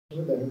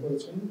সাথে দেখা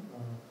করেছেন।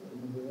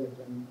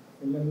 একজন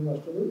ফিনল্যান্ডের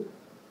রাষ্ট্রদূত,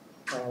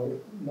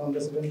 নন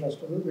রেসিডেন্ট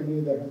রাষ্ট্রদূত, তিনি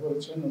দেখা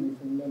করেছেন। উনি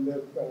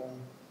ফিনল্যান্ডের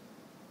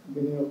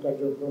বিনিয়োগ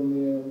কার্যক্রম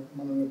নিয়ে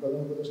মাননীয়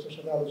প্রধান উপদেষ্টার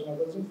সাথে আলোচনা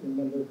করেছেন।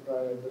 ফিনল্যান্ডের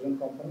প্রায় 1 ডজন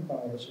কোম্পানি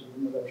বাংলাদেশের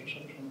বিভিন্ন ব্যবসার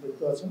সাথে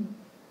সম্পৃক্ত আছেন।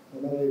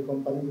 ওনারা এই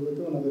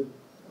কোম্পানিগুলোতে ওনাদের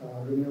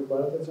বিনিয়োগ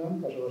বাড়াতে চান।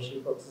 পাশাপাশি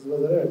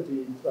কক্সবাজারে একটি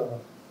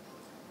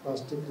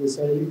প্লাস্টিক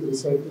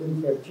রিসাইক্লিং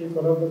ফ্যাক্টরি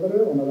করার ব্যাপারে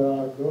ওনারা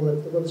আগ্রহ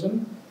ব্যক্ত করেছেন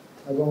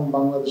এবং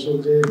বাংলাদেশের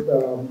যে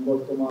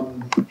বর্তমান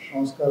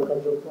সংস্কার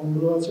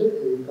কার্যক্রমগুলো আছে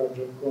এই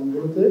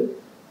কার্যক্রমগুলোতে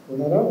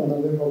ওনারা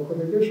ওনাদের পক্ষ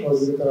থেকে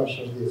সহযোগিতার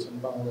আশ্বাস দিয়েছেন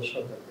বাংলাদেশ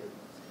সরকারকে।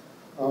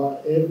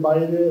 এর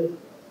বাইরে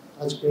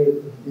আজকে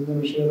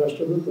ইন্দোনেশিয়ার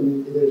রাষ্ট্রদূত উনি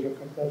বিদায়ী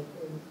সাক্ষাৎ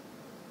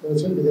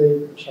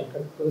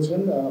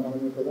করেছেন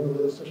মাননীয় প্রধান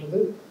উপদেষ্টার সাথে।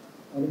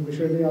 অনেক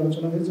বিষয় নিয়ে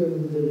আলোচনা হয়েছে।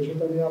 যে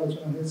বিষয়টা নিয়ে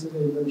আলোচনা হয়েছে যে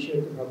ইন্দোনেশিয়া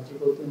একটি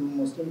ভাতৃপ্রতিম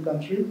মুসলিম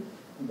কান্ট্রি,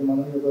 কিন্তু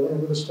মাননীয় প্রধান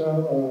উপদেষ্টা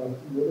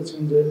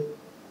বলেছেন যে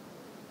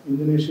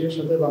ইন্দোনেশিয়ার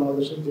সাথে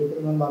বাংলাদেশের যে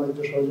পরিমাণ বাণিজ্য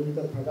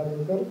সহযোগিতা থাকা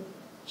দরকার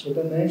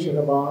সেটা নেই,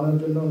 সেটা বাড়ানোর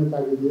জন্য উনি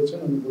তাগিদ দিয়েছেন।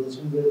 উনি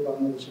বলেছেন যে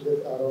বাংলাদেশিদের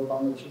আরও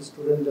বাংলাদেশি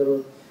স্টুডেন্ট যারা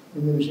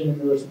ইন্দোনেশিয়ান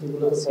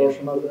ইউনিভার্সিটিগুলোতে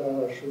পড়াশোনার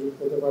সুযোগ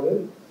পেতে পারে,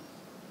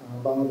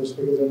 বাংলাদেশ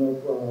থেকে যেন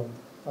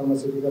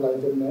ফার্মাসিউটিক্যাল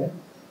আইটেম নেয়,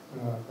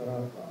 তারা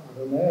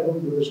আরও নেয় এবং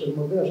বিদেশের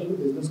মধ্যে আসলে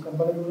বিজনেস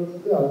কোম্পানিগুলোর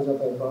মধ্যে আরও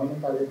যাতায়াত বাড়ানোর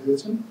তাগিদ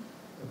দিয়েছেন।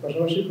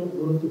 পাশাপাশি খুব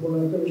গুরুত্বপূর্ণ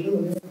একটা বিষয়,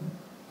 উনি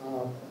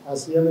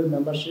আসিয়ানের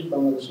মেম্বারশিপ,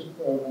 বাংলাদেশের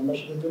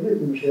মেম্বারশিপের জন্য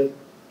ইন্দোনেশিয়ার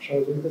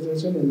সহযোগিতা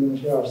চেয়েছেন।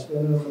 ইন্দোনেশিয়া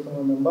আসিয়ানের অন্যতম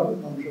মেম্বার।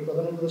 মাননীয়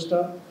প্রধান উপদেষ্টা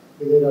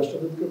বিদায়ী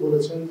রাষ্ট্রদূতকে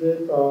বলেছেন যে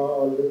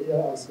অলরেডি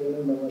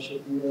আসিয়ানের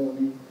মেম্বারশিপ নিয়ে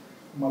উনি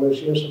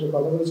মালয়েশিয়ার সাথে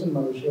কথা বলেছেন।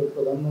 মালয়েশিয়ার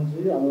প্রধানমন্ত্রী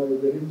জনাব আনোয়ার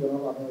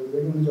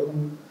ইব্রাহিম উনি যখন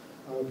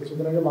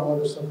কিছুদিন আগে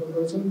বাংলাদেশ সফর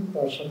করেছেন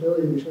তার সাথেও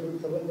এই বিষয়টি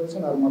উত্থাপন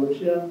করেছেন। আর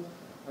মালয়েশিয়া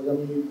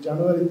আগামী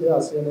জানুয়ারিতে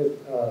আসিয়ানের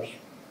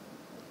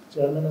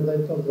চেয়ারম্যানের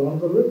দায়িত্ব গ্রহণ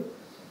করবে,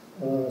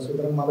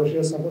 সুতরাং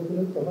মালয়েশিয়ার সাপোর্ট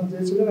তিনি তখন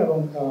চেয়েছিলেন এবং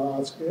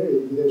আজকে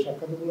এই বিদায়ী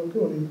সাক্ষাৎ উপলক্ষে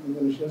উনি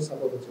ইন্দোনেশিয়ার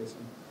সাপোর্টও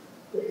চেয়েছেন।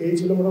 তো এই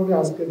ছিল মোটামুটি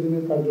আজকের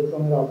দিনের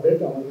কার্যক্রমের আপডেট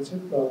আমার কাছে।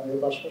 এর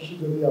পাশাপাশি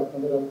যদি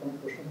আপনাদের আর কোনো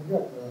প্রশ্ন থাকে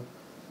আপনারা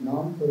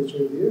নাম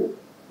পরিচয় দিয়ে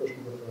প্রশ্ন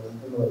করতে পারেন।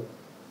 ধন্যবাদ।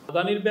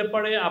 আদানির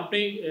ব্যাপারে আপনি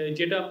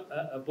যেটা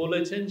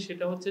বলেছেন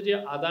সেটা হচ্ছে যে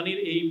আদানির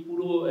এই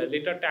পুরো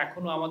লেটারটা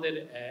এখনো আমাদের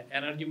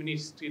এনার্জি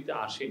মিনিস্ট্রিতে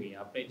আসেনি,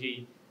 আপনি যেই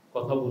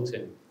কথা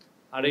বলছেন।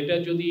 আর এটা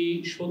যদি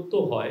সত্য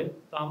হয়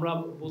তো আমরা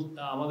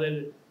আমাদের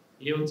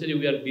হচ্ছে যে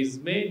উই আর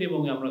ডিসমেড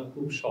এবং আমরা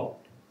খুব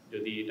শকড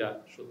যদি এটা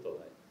সত্য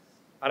হয়।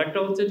 আরেকটা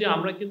হচ্ছে যে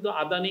আমরা কিন্তু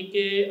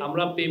আদানিকে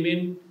আমরা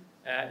পেমেন্ট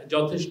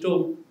যথেষ্ট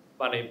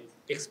মানে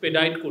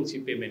এক্সপেডাইট করছি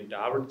পেমেন্টটা।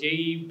 আর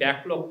যেই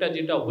ব্যাকলগটা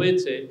যেটা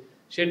হয়েছে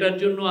সেটার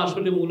জন্য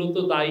আসলে মূলত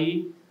দায়ী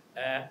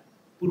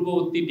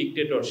পূর্ববর্তী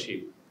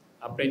ডিক্টেটরশিপ।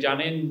 আপনি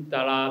জানেন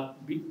তারা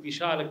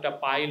বিশাল একটা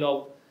পাইল অফ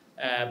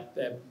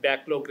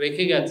ব্যাকলগ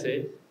রেখে গেছে,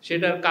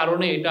 সেটার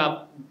কারণে এটা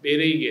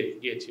বেড়েই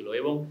গিয়েছিল।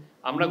 এবং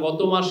আমরা গত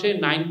মাসে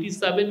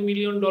 $97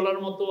 মিলিয়ন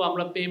মতো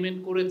আমরা পেমেন্ট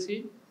করেছি,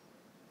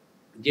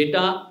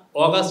 যেটা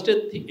অগাস্টের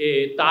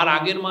তার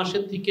আগের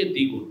মাসের থেকে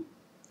দ্বিগুণ।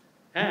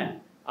 হ্যাঁ,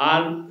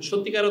 আর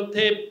সত্যিকার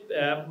অর্থে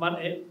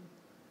মানে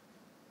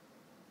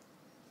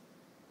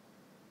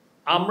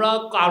আমরা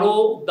কারো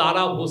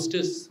দ্বারা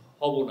হোস্টেস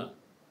হব না।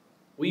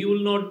 We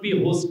will not be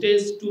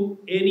hostess to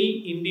any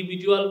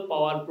individual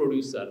power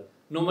producer,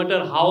 no matter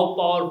how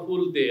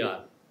powerful they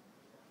are.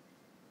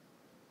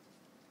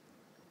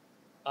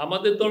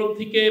 আমাদের তরফ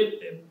থেকে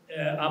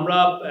আমরা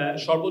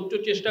সর্বোচ্চ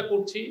চেষ্টা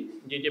করছি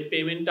যে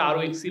পেমেন্টটা আরো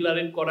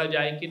এক্সিলারেট করা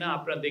যায় কিনা।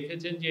 আপনারা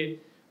দেখেছেন যে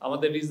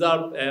আমাদের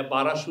রিজার্ভ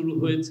বাড়া শুরু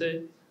হয়েছে।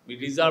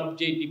 রিজার্ভ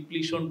যে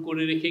ডিপ্লিশন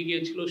করে রেখে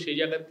গিয়েছিল সেই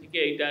জায়গা থেকে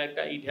এটা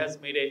একটা it has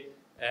made a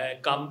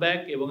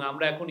comeback, এবং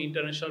আমরা এখন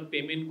ইন্টারন্যাশনাল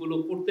পেমেন্টগুলো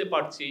করতে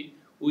পারছি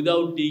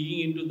without digging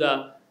into the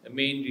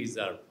main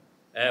reserve,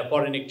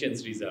 foreign exchange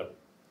reserve.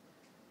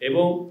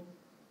 এবং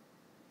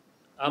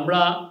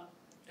আমরা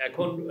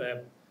এখন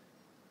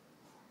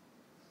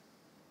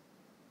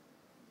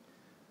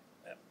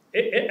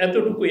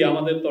এতটুকুই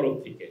আমাদের তরফ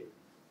থেকে।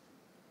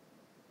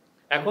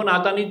 এখন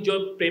আদানির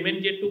পেমেন্ট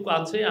যেটুকু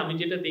আছে আমি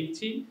যেটা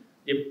দেখছি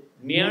যে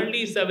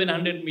নিয়ারলি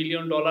 $700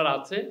 মিলিয়ন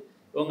আছে,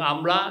 এবং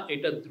আমরা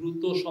এটা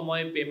দ্রুত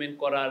সময়ে পেমেন্ট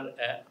করার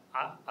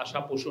আশা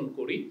পোষণ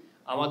করি।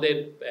 আমাদের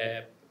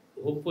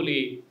হোপফুলি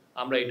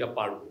আমরা এটা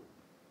পারব।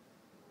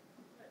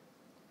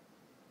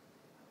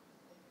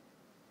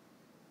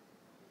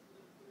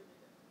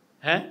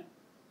 হ্যাঁ,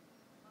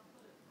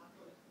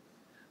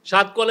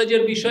 7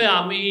 কলেজের বিষয়ে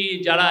আমি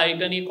যারা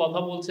এটা নিয়ে কথা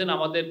বলছেন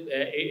আমাদের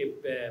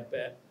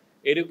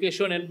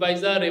এডুকেশন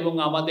অ্যাডভাইজার এবং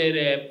আমাদের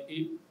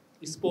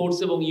স্পোর্টস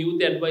এবং ইউথ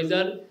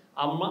অ্যাডভাইজার,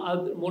 আমার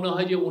মনে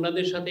হয় যে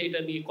ওনাদের সাথে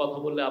এটা নিয়ে কথা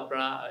বললে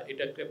আপনারা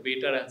এটা একটা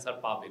বেটার অ্যান্সার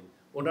পাবেন।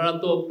 ওনারা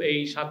তো এই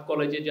 7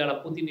 কলেজে যারা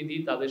প্রতিনিধি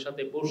তাদের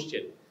সাথে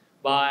বসছেন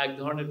বা এক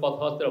ধরনের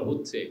কথাবার্তা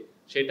হচ্ছে,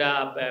 সেটা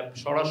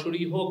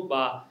সরাসরি হোক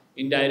বা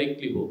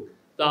ইনডাইরেক্টলি হোক।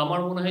 তো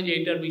আমার মনে হয় যে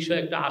এটার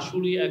বিষয়ে একটা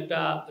আসলেই একটা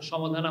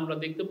সমাধান আমরা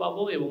দেখতে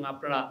পাবো এবং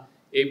আপনারা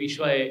এই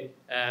বিষয়ে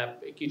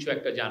কিছু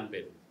একটা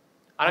জানবেন।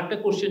 আরেকটা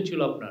কোশ্চেন ছিল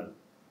আপনার,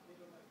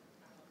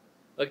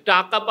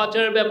 টাকা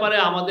পাচারের ব্যাপারে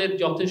আমাদের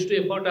যথেষ্ট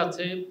এফর্ট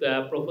আছে।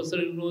 প্রফেসর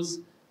ইউনূস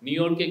নিউ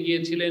ইয়র্কে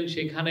গিয়েছিলেন,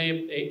 সেখানে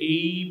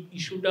এই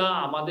ইস্যুটা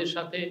আমাদের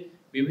সাথে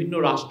বিভিন্ন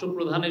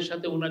রাষ্ট্রপ্রধানের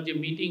সাথে ওনার যে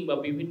মিটিং বা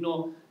বিভিন্ন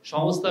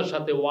সংস্থার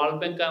সাথে ওয়ার্ল্ড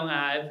ব্যাংক এবং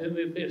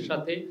IMF এর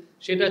সাথে,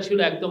 সেটা ছিল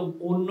একদম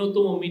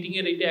অন্যতম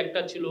মিটিংয়ের, এটা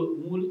একটা ছিল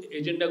মূল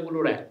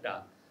এজেন্ডাগুলোর একটা।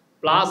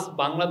 প্লাস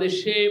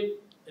বাংলাদেশে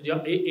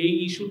এই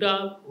ইস্যুটা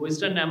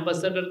ওয়েস্টার্ন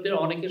অ্যাম্বাসাডারদের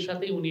অনেকের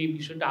সাথেই উনি এই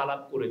বিষয়টা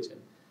আলাপ করেছেন।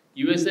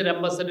 ইউএস এর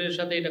অ্যাম্বাসাডারের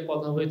সাথে এটা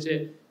কথা হয়েছে,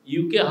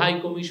 ইউকে হাই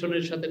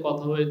কমিশনের সাথে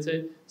কথা হয়েছে,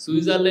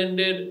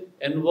 সুইজারল্যান্ডের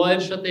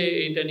এনভয়ের সাথে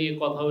এটা নিয়ে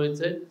কথা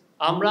হয়েছে।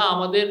 আমরা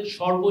আমাদের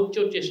সর্বোচ্চ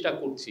চেষ্টা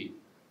করছি।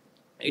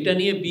 এটা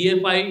নিয়ে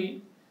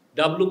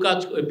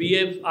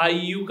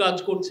BFIU কাজ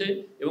করছে,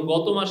 এবং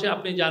গত মাসে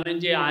আপনি জানেন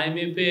যে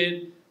IMF এর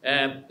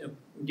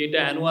যেটা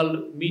অ্যানুয়াল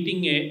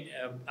মিটিংয়ে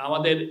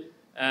আমাদের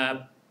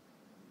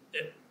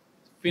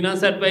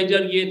ফিনান্স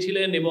অ্যাডভাইজার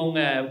গিয়েছিলেন এবং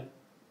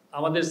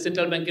আমাদের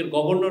সেন্ট্রাল ব্যাংকের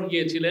গভর্নর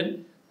গিয়েছিলেন,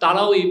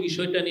 তারাও এই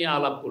বিষয়টা নিয়ে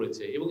আলাপ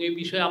করেছে, এবং এই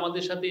বিষয়ে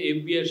আমাদের সাথে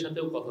FBI এর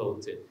সাথেও কথা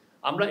হচ্ছে।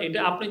 আমরা এটা,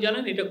 আপনি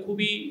জানেন, এটা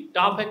খুবই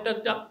টাফ একটা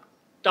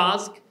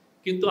টাস্ক,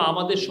 কিন্তু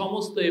আমাদের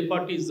সমস্ত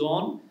এফার্ট ইজ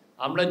অন।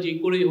 আমরা যে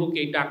করেই হোক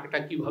এই টাকাটা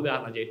কিভাবে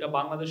আনা যায়, এটা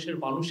বাংলাদেশের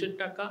মানুষের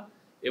টাকা,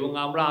 এবং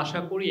আমরা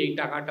আশা করি এই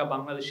টাকাটা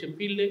বাংলাদেশে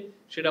ফিরলে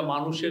সেটা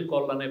মানুষের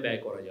কল্যাণে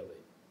ব্যয় করা যাবে।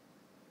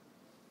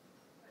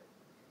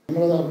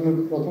 আপনার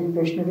প্রথম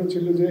প্রশ্নটা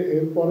ছিল যে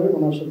এরপরে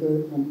ওনার সাথে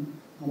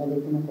আমাদের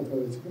কোনো কথা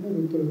হয়েছে কিনা,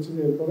 উত্তর হচ্ছে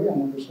যে এরপরে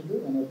আমাদের সাথে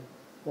ওনার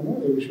কোনো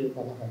এই বিষয়ে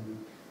কথা হয়নি।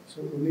 সো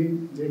উনি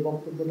যে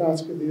বক্তব্যটা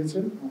আজকে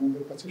দিয়েছেন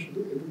আমাদের কাছে শুধু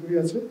এটুকুই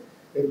আছে।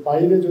 এর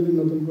বাইরে যদি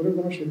নতুন করে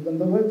কোনো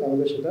সিদ্ধান্ত হয়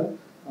তাহলে সেটা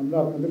আমরা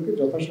আপনাদেরকে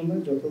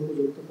যথাসময়ে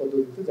যথোপযুক্ত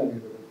পদ্ধতিতে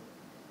জানিয়ে দেবো।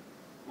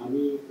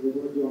 আমি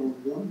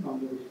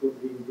বাংলাদেশ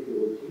থেকে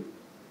বলছি।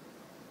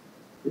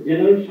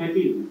 জেনারেল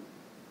শাকিল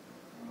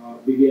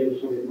বিডিআর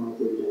সাবেক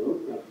মহাপরিচালক,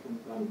 তার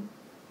সন্তান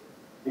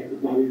একটা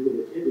দাবি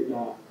করেছে, যেটা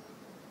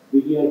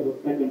বিডিআর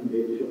হত্যাকাণ্ডে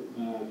যেসব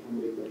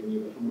সামরিক বাহিনী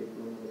বা সামরিক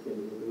কর্মকর্তা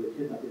নিহত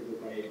হয়েছে তাদের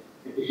ব্যাপারে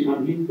একটি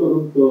স্বাধীন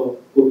তদন্ত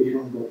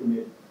কমিশন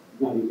গঠনের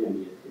দাবি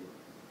জানিয়েছে।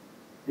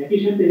 একই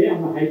সাথে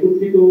আমরা হাইকোর্ট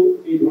থেকেও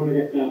এই ধরনের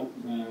একটা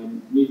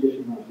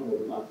নির্দেশনা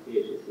সম্ভবত আজকে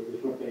এসেছে যে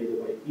সরকারি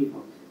ব্যাপারে কি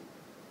ভাবছে।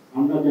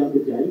 আমরা জানতে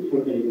চাই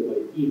সরকারি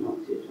ব্যাপারে কি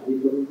ভাবছে স্বাধীন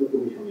তদন্ত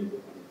কমিশনের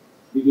ব্যাপারে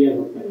বিডিআর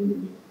হত্যাকাণ্ড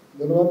নিয়ে।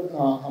 ধন্যবাদ।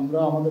 আমরা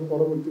আমাদের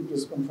পরবর্তী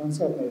প্রেস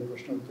কনফারেন্সে আপনার এই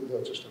প্রশ্নের উত্তর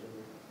দেওয়ার চেষ্টা করব।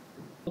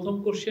 প্রথম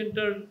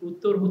কোশ্চেনটার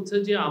উত্তর হচ্ছে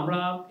যে আমরা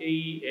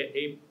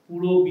এই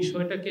পুরো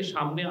বিষয়টাকে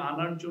সামনে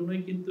আনার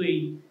জন্যই কিন্তু এই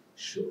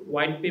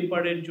হোয়াইট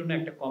পেপারের জন্য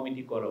একটা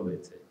কমিটি করা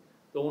হয়েছে।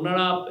 তো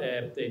ওনারা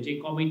যে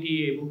কমিটি,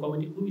 এবং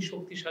কমিটি খুবই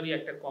শক্তিশালী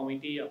একটা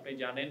কমিটি, আপনি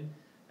জানেন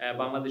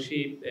বাংলাদেশি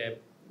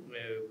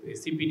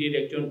সিপিডির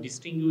একজন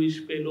ডিস্টিংগুইশ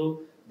ফেলো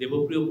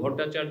দেবপ্রিয়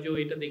ভট্টাচার্য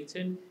এটা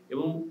দেখছেন,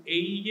 এবং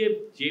এই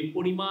যে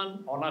পরিমাণ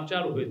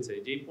অনাচার হয়েছে,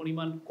 যে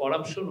পরিমাণ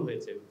করাপশন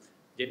হয়েছে,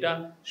 যেটা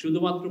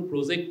শুধুমাত্র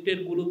প্রজেক্টের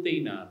গুলোতেই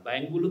না,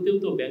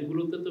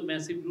 ব্যাংকগুলোতে তো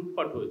ম্যাসিভ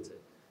লুটপাট হয়েছে,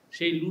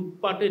 সেই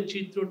লুটপাটের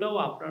চিত্রটাও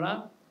আপনারা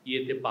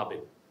ইয়েতে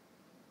পাবেন,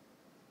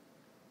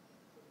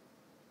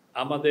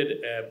 আমাদের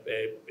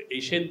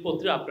এই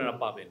শ্বেতপত্রে আপনারা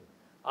পাবেন।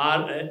 আর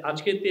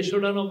আজকে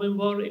 ৩রা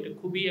নভেম্বর, এটা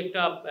খুবই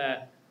একটা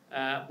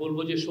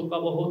বলবো যে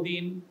শোকাবহ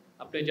দিন।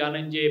 আপনি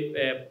জানেন যে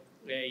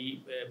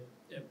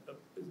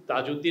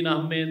তাজউদ্দিন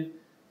আহমেদ,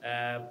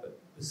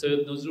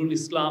 সৈয়দ নজরুল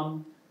ইসলাম,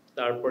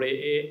 তারপরে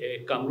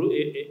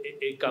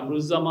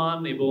কামরুজ্জামান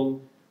এবং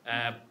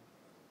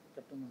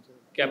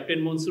ক্যাপ্টেন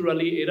মনসুর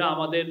আলী, এরা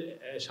আমাদের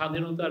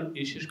স্বাধীনতার,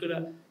 বিশেষ করে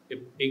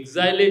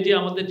এক্সাইলে যে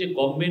আমাদের যে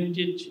গভর্নমেন্ট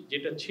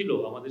যেটা ছিল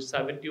আমাদের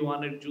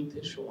 71-এর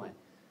যুদ্ধের সময়,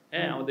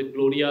 হ্যাঁ, আমাদের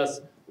গ্লোরিয়াস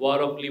ওয়ার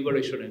অফ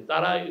লিবারেশনে,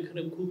 তারা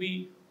এখানে খুবই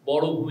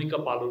বড় ভূমিকা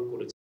পালন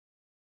করেছে।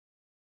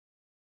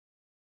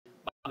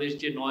 বাংলাদেশ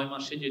যে 9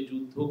 মাসে যে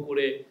যুদ্ধ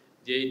করে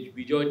যে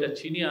বিজয়টা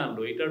ছিনিয়ে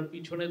আনলো, এটার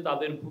পিছনে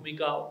তাদের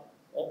ভূমিকা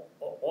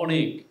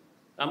অনেক।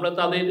 আমরা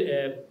তাদের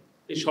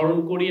স্মরণ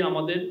করি,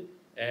 আমাদের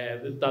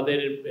তাদের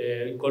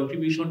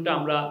কন্ট্রিবিউশনটা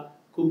আমরা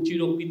খুব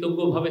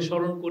চিরকৃতজ্ঞভাবে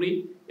স্মরণ করি।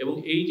 এবং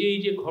এই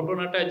যে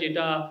ঘটনাটা,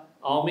 যেটা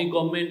আওয়ামী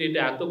গভর্নমেন্ট এটা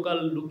এতকাল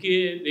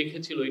লুকিয়ে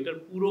রেখেছিল, এটার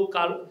পুরো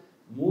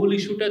মূল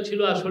ইস্যুটা ছিল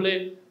আসলে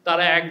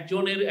তারা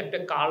একজনের একটা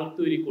কাল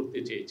তৈরি করতে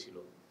চেয়েছিল,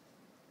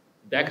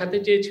 দেখাতে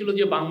চেয়েছিল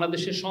যে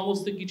বাংলাদেশের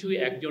সমস্ত কিছুই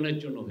একজনের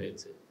জন্য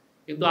হয়েছে।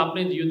 কিন্তু আপনি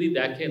যদি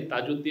দেখেন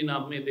তাজউদ্দিন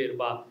আহমেদের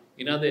বা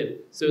ইনাদের,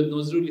 সৈয়দ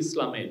নজরুল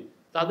ইসলামের,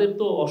 তাদের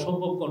তো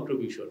অসম্ভব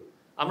কন্ট্রিবিউশন,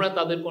 আমরা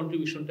তাদের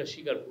কন্ট্রিবিউশনটা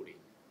স্বীকার করি।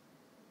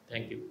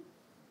 Thank you.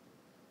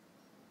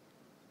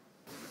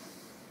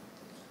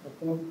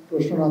 কোনো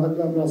প্রশ্ন না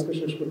থাকলে আমরা আজকে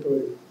শেষ করতে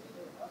পারি।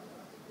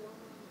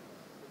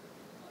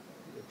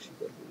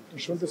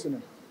 শুনতেছি না,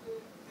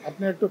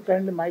 আপনি একটু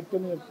কাইন্ডলি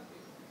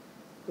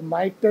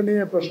মাইকটা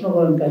নিয়ে প্রশ্ন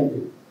করেন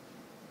কাইন্ডলি।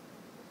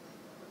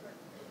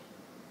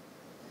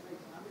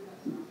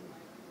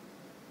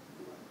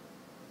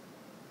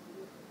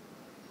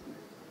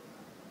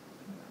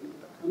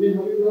 আমি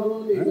হাবিবুর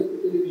রহমান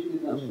টেলিভিশনে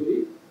কাজ করি।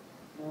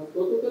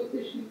 গতকালকে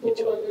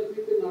শিল্পকলা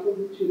একাডেমিতে নাটক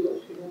হচ্ছিল,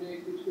 সেখানে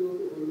কিছু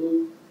লোক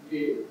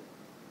যে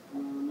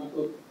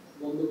নাটক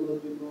বন্ধ করার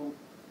জন্য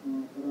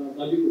তারা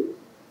দাবি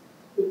করেছে।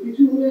 তো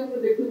কিছু হলে আমরা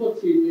দেখতে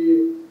পাচ্ছি যে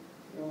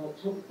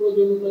ছাত্র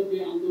জনতা যে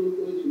আন্দোলন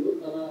করেছিল,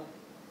 তারা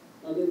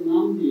তাদের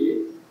নাম দিয়ে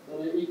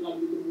তারা এই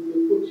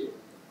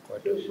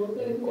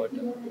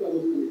কয়টা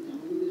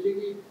আমাদের দেশে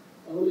কি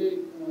তাহলে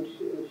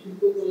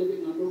শিল্প কলেজে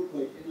নাটক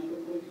হয়, সেই নাটক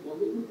করা কি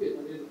বন্ধ করবে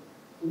তাদের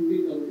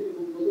হুমকির কারণে?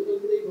 এবং গতকাল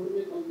এই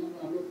ধরনের কাউকে আমরা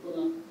আটক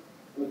করা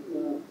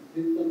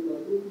গ্রেফতার করা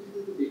কোনো কিছু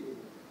কিন্তু দেখি।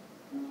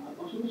 আর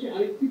পাশাপাশি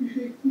আরেকটি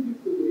বিষয় একটু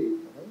যুক্ত করি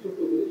ছোট্ট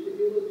করে,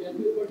 সেটি হলো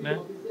জাতীয় পার্টি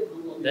অফিসে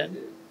হামলা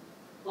হয়েছে।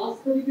 5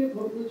 তারিখের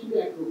ঘটনা ছিল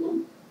একরকম,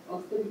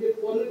 5 তারিখের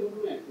পরের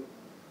ঘটনা একরকম।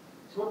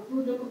 ছাত্র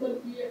জনতার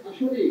কি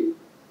আসলে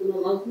কোন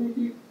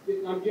রাজনৈতিক যে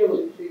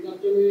কার্যালয়, সেই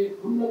কার্যালয়ে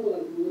হামলা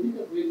করার কোন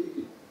অধিকার রয়েছে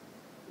কি?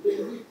 এটা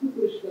যদি একটু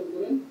পরিষ্কার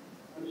করেন।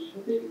 আর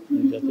সাথে একটু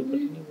যুক্ত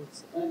করি,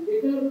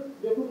 এটার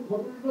যখন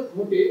ঘটনাটা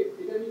ঘটে,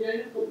 এটা আমি জানি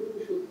না কতটুকু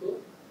সত্য,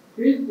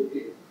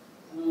 ফেসবুকে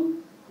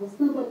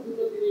হাসনাত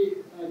আব্দুল্লাহ তিনি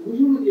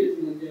ঘোষণা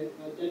দিয়েছিলেন যে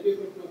জাতীয়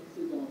পার্টি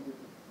অফিসে যাওয়ার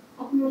জন্য।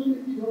 আপনারা আসলে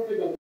কি ধরনের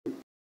ব্যবস্থা?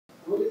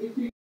 আমাদের কি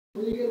ঠিক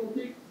লীগের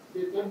মতোই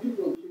যে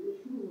কার্যক্রম সেগুলো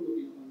শুরু হলো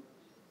কিনা?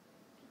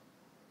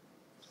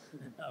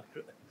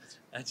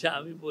 আচ্ছা,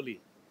 আমি বলি,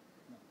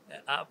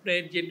 আপনি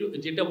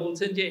যেটা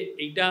বলছেন যে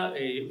এইটা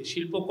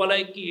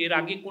শিল্পকলায় কি এর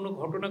আগে কোনো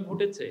ঘটনা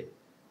ঘটেছে?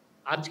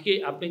 আজকে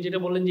আপনি যেটা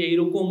বললেন যে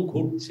এইরকম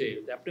ঘটছে,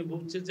 আপনি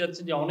বুঝতে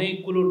চাচ্ছেন যে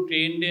অনেকগুলো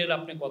ট্রেন্ডের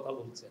আপনি কথা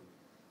বলছেন।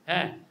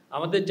 হ্যাঁ,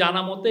 আমাদের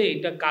জানা মতে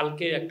এটা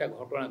কালকে একটা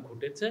ঘটনা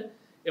ঘটেছে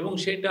এবং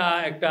সেটা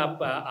একটা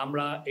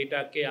আমরা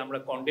এটাকে আমরা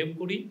কন্ডেম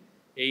করি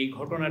এই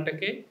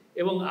ঘটনাটাকে,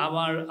 এবং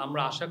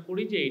আমরা আশা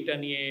করি যে এটা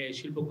নিয়ে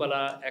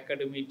শিল্পকলা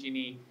একাডেমির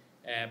যিনি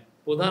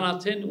প্রধান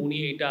আছেন উনি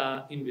এটা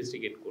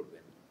ইনভেস্টিগেট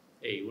করবেন,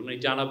 উনি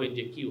জানাবেন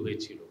যে কি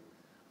হয়েছিল।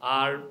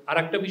 আর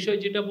আরেকটা বিষয়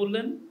যেটা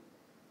বললেন,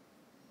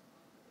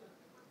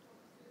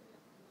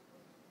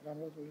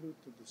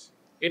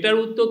 এটার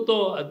উত্তর তো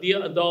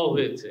দেওয়া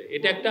হয়েছে।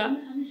 এটা একটা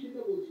আমি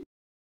সেটা বলছি,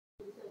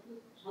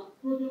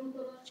 ছাত্র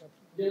জনতারা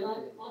যারা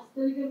 5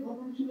 তারিখের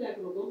ঘটনা ছিল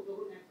একরকম,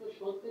 তখন একটা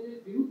সরকারের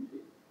বিরুদ্ধে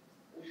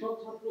সব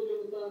ছাত্র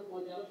জনতা বা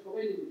যারা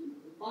সবাই নেমেছিল।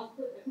 5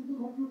 তারিখ এখন তো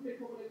ঘটনার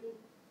প্রেক্ষাপটে একজন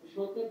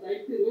সরকার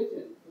দায়িত্বে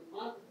রয়েছেন,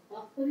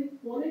 5 তারিখ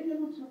পরে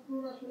কেন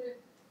ছাত্ররা আসলে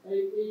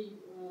এই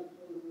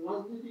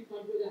রাজনৈতিক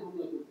কার্যালয়ে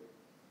হামলা করবে?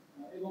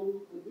 এবং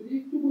যদি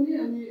একটু বলি,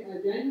 আমি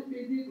জানি না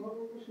পেজে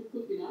ঘটনাটা সত্য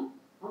কিনা,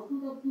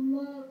 হাসনাত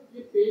আব্দুল্লাহ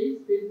যে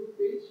ফেসবুক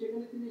পেজ,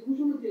 সেখানে তিনি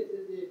ঘোষণা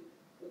দিয়েছেন যে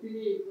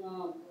তিনি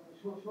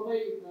সবাই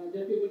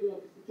জাতীয় পার্টি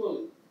অফিসে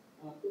চলে।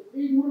 তো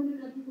এই ধরনের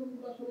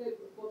কার্যক্রমগুলো আসলে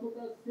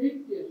কতটা সেফ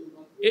কি আসলে?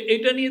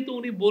 এটা নিয়ে তো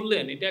উনি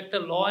বললেন এটা একটা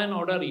ল অ্যান্ড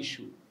অর্ডার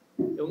ইস্যু,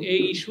 এবং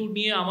এই ইস্যু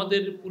নিয়ে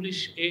আমাদের পুলিশ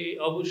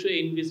অবশ্যই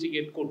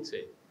ইনভেস্টিগেট করছে।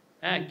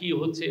 হ্যাঁ, কি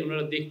হচ্ছে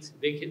ওনারা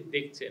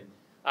দেখছেন।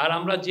 আর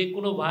আমরা যে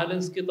কোনো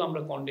ভায়োলেন্সকে তো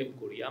আমরা কন্ডেম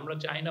করি, আমরা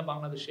চাই না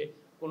বাংলাদেশে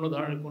কোনো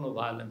ধরনের কোনো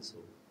ভায়োলেন্স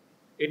হোক।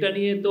 এটা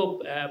নিয়ে তো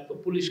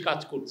পুলিশ কাজ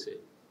করছে।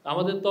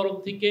 আমাদের তরফ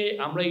থেকে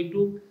আমরা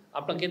একটু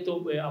আপনাকে তো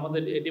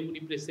আমাদের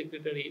ডেপুটি প্রেস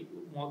সেক্রেটারি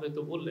মহোদয়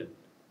তো বললেন।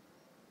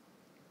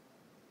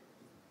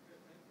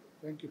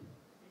 Thank you.